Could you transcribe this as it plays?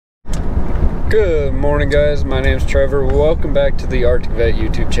Good morning, guys. My name's Trevor. Welcome back to the Arctic Vet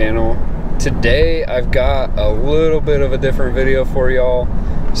YouTube channel. Today I've got a little bit of a different video for y'all,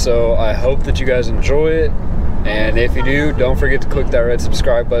 so I hope that you guys enjoy it, and if you do, don't forget to click that red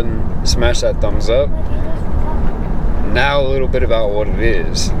subscribe button, smash that thumbs up. Now a little bit about what it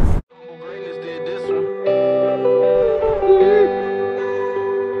is.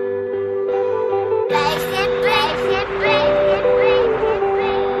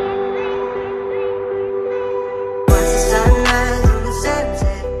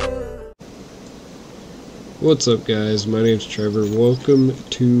 What's up, guys? My name's Trevor. Welcome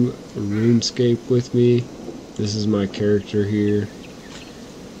to RuneScape with me. This is my character here,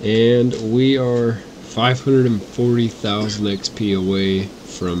 and we are 540,000 XP away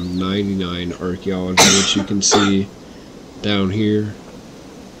from 99 archaeology, which you can see down here.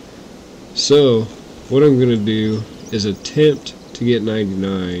 So what I'm gonna do is attempt to get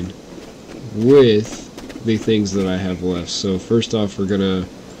 99 with the things that I have left. So first off, we're gonna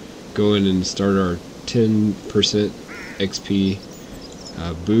go in and start our 10% XP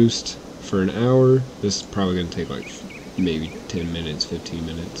boost for an hour. This is probably going to take like maybe 10 minutes, 15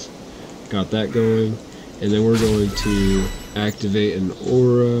 minutes. Got that going. And then we're going to activate an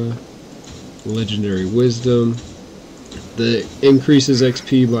aura, legendary wisdom, that increases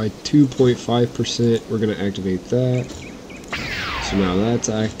XP by 2.5%. We're going to activate that. So now that's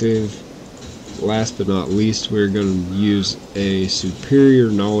active. Last but not least, we're going to use a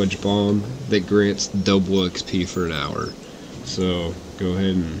superior knowledge bomb that grants double XP for an hour. So go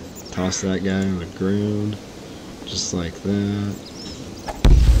ahead and toss that guy on the ground, just like that.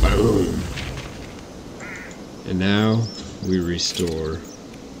 Boom. And now we restore.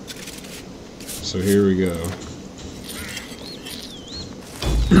 So here we go.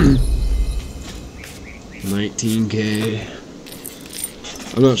 19K.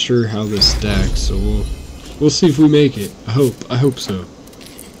 I'm not sure how this stacks, so we'll see if we make it. I hope so.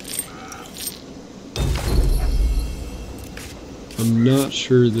 I'm not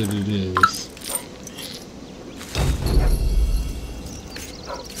sure that it is.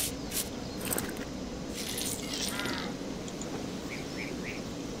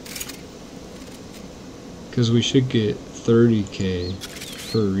 Because we should get 30K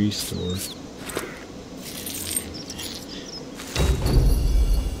per restore.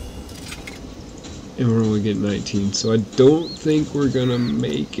 And we're only getting 19, so I don't think we're gonna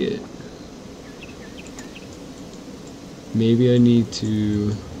make it. Maybe I need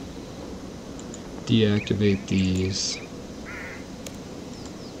to deactivate these.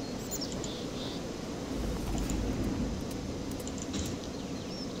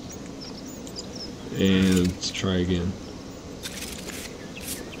 And let's try again.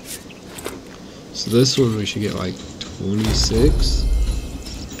 So this one we should get like 26.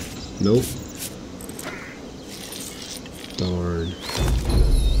 Nope. Darn.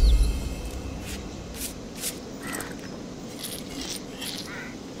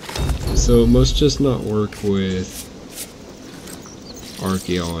 So it must just not work with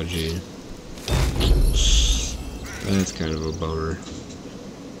archaeology. That's kind of a bummer.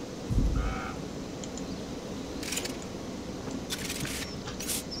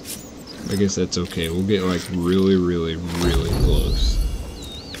 I guess that's okay. We'll get like really close.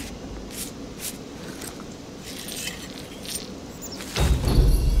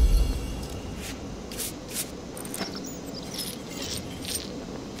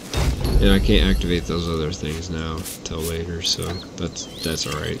 And I can't activate those other things now till later, so that's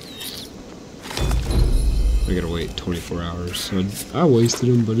alright. I gotta wait 24 hours, so I wasted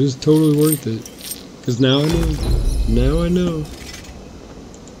them, but it's totally worth it. Cause now I know. Now I know.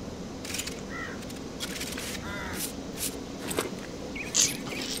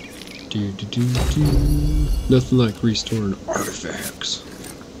 Nothing like restoring artifacts.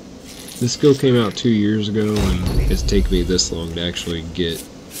 This skill came out 2 years ago, and it's taken me this long to actually get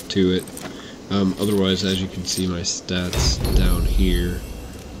to it. Otherwise, as you can see my stats down here,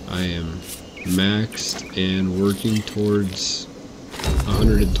 I am maxed and working towards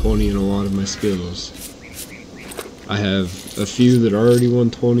 120 in a lot of my skills. I have a few that are already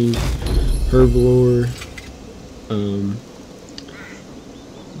 120, Herblore,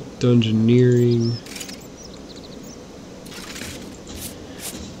 Dungeoneering.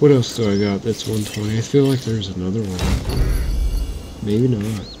 What else do I got that's 120? I feel like there's another one. Maybe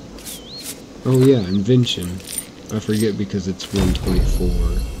not. Oh yeah, Invention. I forget because it's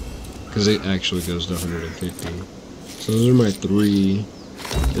 124. Because it actually goes to 150. So those are my 3.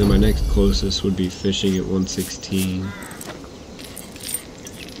 And then my next closest would be Fishing at 116.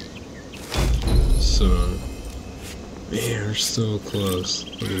 So, man, we're so close.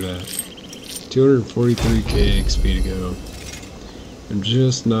 Look at that. 243k XP to go. I'm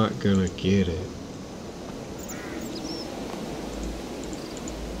just not gonna get it.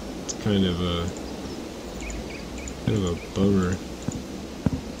 It's kind of a bummer.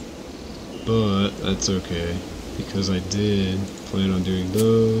 But that's okay, because I did plan on doing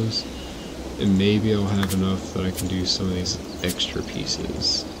those, and maybe I'll have enough that I can do some of these extra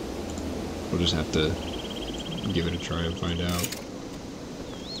pieces. We'll just have to give it a try and find out.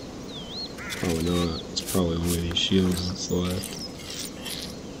 Probably not. It's probably only these shields that's left.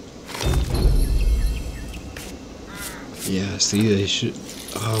 Yeah, see, they should...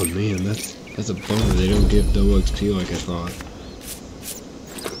 Oh man, that's a bummer. They don't give double XP like I thought.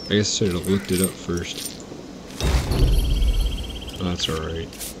 I guess I should have looked it up first. Oh, that's alright.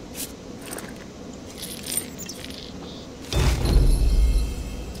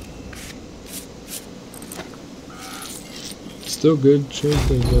 Still good chunk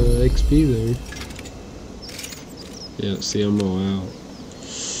of XP there. Yeah, see, I'm all out.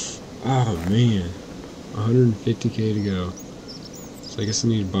 Oh man, 150k to go. So I guess I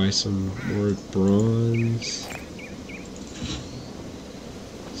need to buy some more bronze.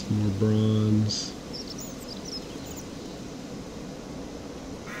 Some more bronze.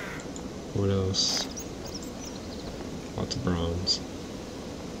 What else? Lots of bronze.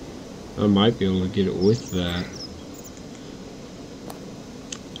 I might be able to get it with that.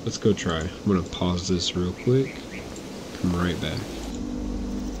 Let's go try. I'm gonna pause this real quick. Come right back.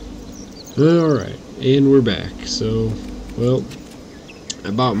 Alright, and we're back. So, well, I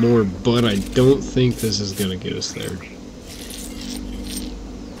bought more, but I don't think this is gonna get us there.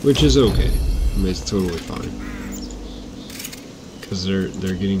 Which is okay. I mean, it's totally fine. Because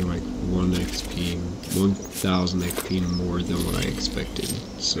they're getting like 1,000 XP more than what I expected.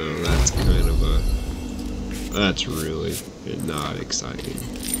 So that's kind of that's really not exciting.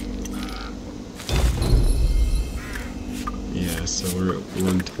 Yeah, so we're at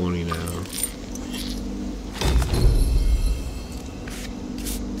 120 now.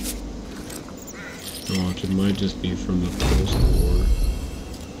 Oh, it might just be from the post war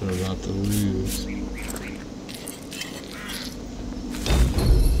that I'm about to lose.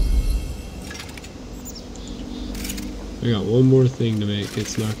 I got one more thing to make.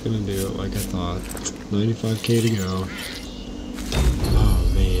 It's not gonna do it like I thought. 95k to go. Oh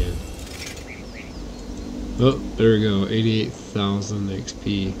man. Oh, there we go. 88,000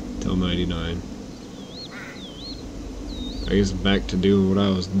 XP till 99. I guess back to doing what I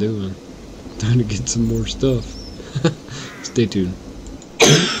was doing. Time to get some more stuff. Stay tuned.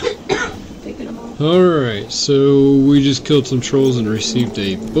 Alright, so we just killed some trolls and received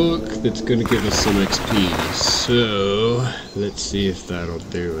a book that's gonna give us some XP. So, let's see if that'll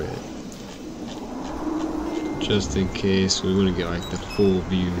do it. Just in case, we want to get like the full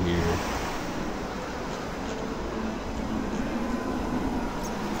view here.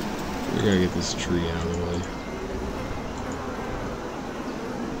 We gotta get this tree out of the way.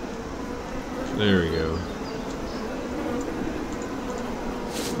 There we go.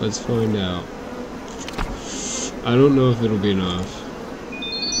 Let's find out. I don't know if it'll be enough.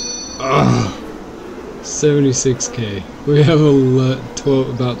 Ugh! 76k. We have about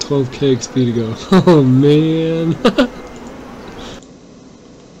 12k XP to go. Oh man!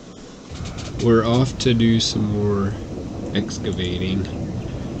 We're off to do some more excavating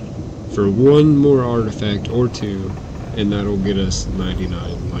for one more artifact or two, and that'll get us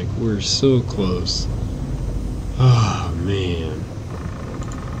 99. Like, we're so close. Oh man.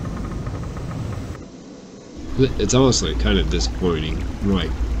 It's honestly kind of disappointing. I'm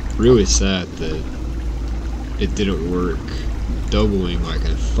like really sad that it didn't work doubling like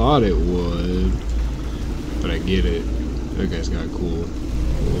I thought it would, but I get it. That guy's got a cool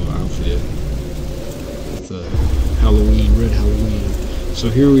outfit with the Halloween, red Halloween. So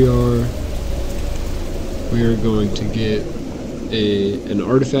here we are. We are going to get an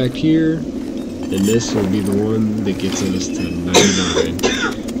artifact here, and this will be the one that gets us to 99.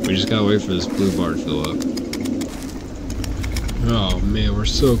 We just gotta wait for this blue bar to fill up. Oh man, we're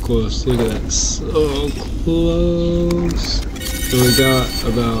so close. Look at that. So close. And we got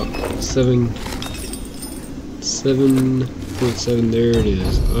about 7.7. There it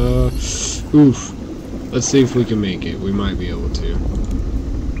is. Oof. Let's see if we can make it. We might be able to.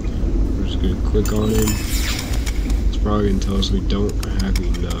 We're just gonna click on him. It's probably gonna tell us we don't have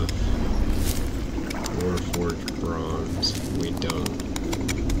enough. Or forged bronze. We don't.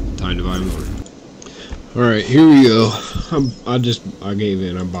 Time to buy more. Alright, here we go. I gave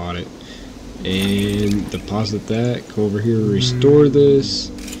in, I bought it. And deposit that, come over here, restore this.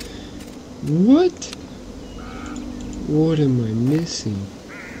 What? What am I missing?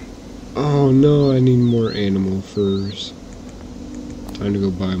 Oh no, I need more animal furs. Time to go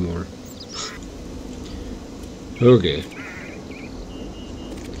buy more. Okay.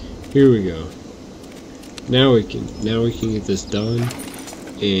 Here we go. Now we can get this done.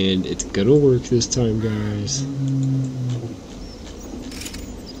 And it's gonna work this time, guys.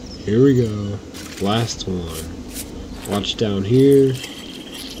 Here we go. Last one. Watch down here.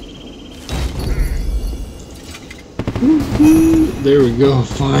 There we go,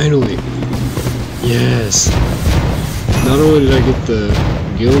 finally. Yes. Not only did I get the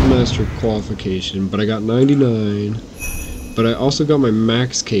Guildmaster qualification, but I got 99. But I also got my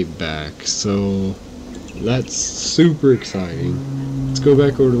max cape back, so that's super exciting. Let's go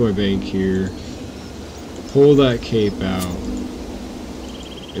back over to my bank here. Pull that cape out.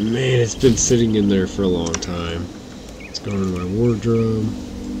 And man, it's been sitting in there for a long time. Let's go into my wardrobe.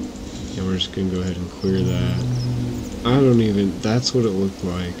 And we're just gonna go ahead and clear that. That's what it looked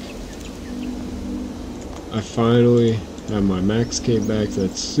like. I finally have my max cape back.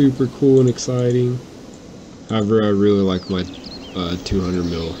 That's super cool and exciting. However, I really like my 200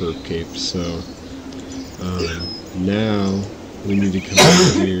 mil herp cape, so now we need to come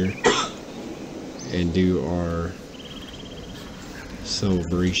over here and do our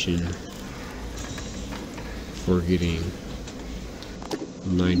celebration for getting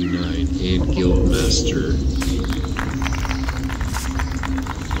 99 and Guildmaster.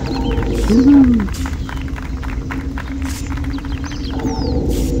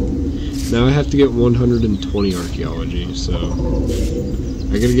 Now I have to get 120 archaeology, so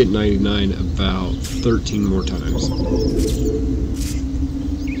I gotta get 99 about 13 more times.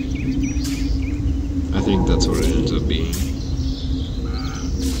 I think that's what it ends up being.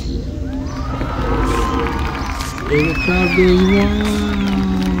 And the crowd goes wild!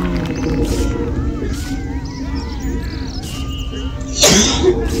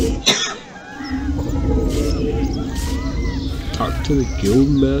 Talk to the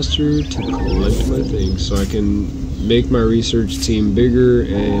Guildmaster to collect my things so I can make my research team bigger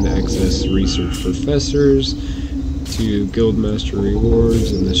and access research professors to Guildmaster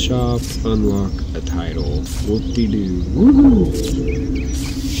rewards in the shop, unlock a title. Whoop-de-doo. Woohoo!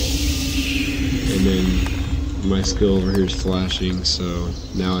 And then my skill over here is flashing, so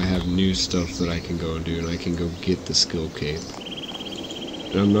now I have new stuff that I can go and do, and I can go get the skill cape.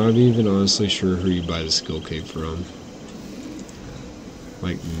 And I'm not even honestly sure who you buy the skill cape from.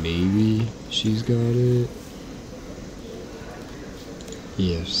 Like, maybe she's got it?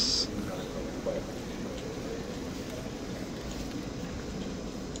 Yes.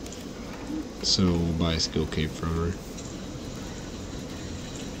 So we'll buy a skill cape from her.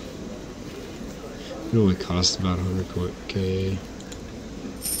 It only costs about 100k.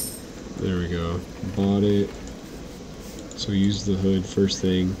 There we go. Bought it. So use the hood first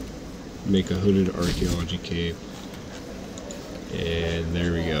thing. Make a hooded archaeology cape. And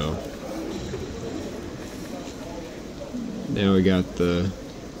there we go. Now we got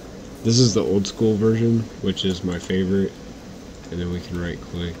this is the old school version, which is my favorite. And then we can right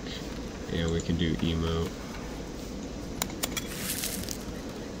click and we can do emote.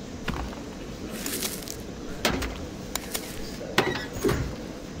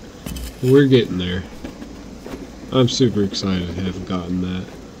 We're getting there. I'm super excited to have gotten that.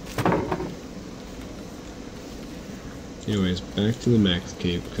 Anyways, back to the max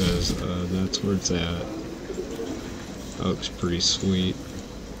cape, because that's where it's at. That looks pretty sweet.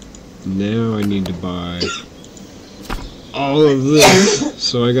 Now I need to buy all of this,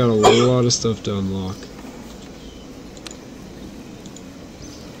 so I got a lot of stuff to unlock.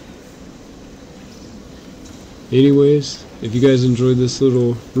 Anyways, if you guys enjoyed this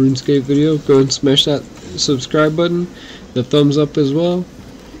little RuneScape video, go ahead and smash that subscribe button, the thumbs up as well,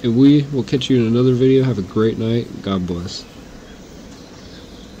 and we will catch you in another video. Have a great night. God bless.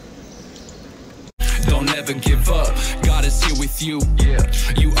 Don't ever give up. God is here with you. Yeah.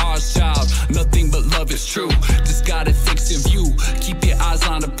 You are a child. Nothing but love is true. Just got it fixed in view. Keep your eyes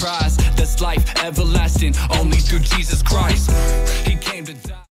on the prize. That's life everlasting. Only through Jesus Christ. He came to die.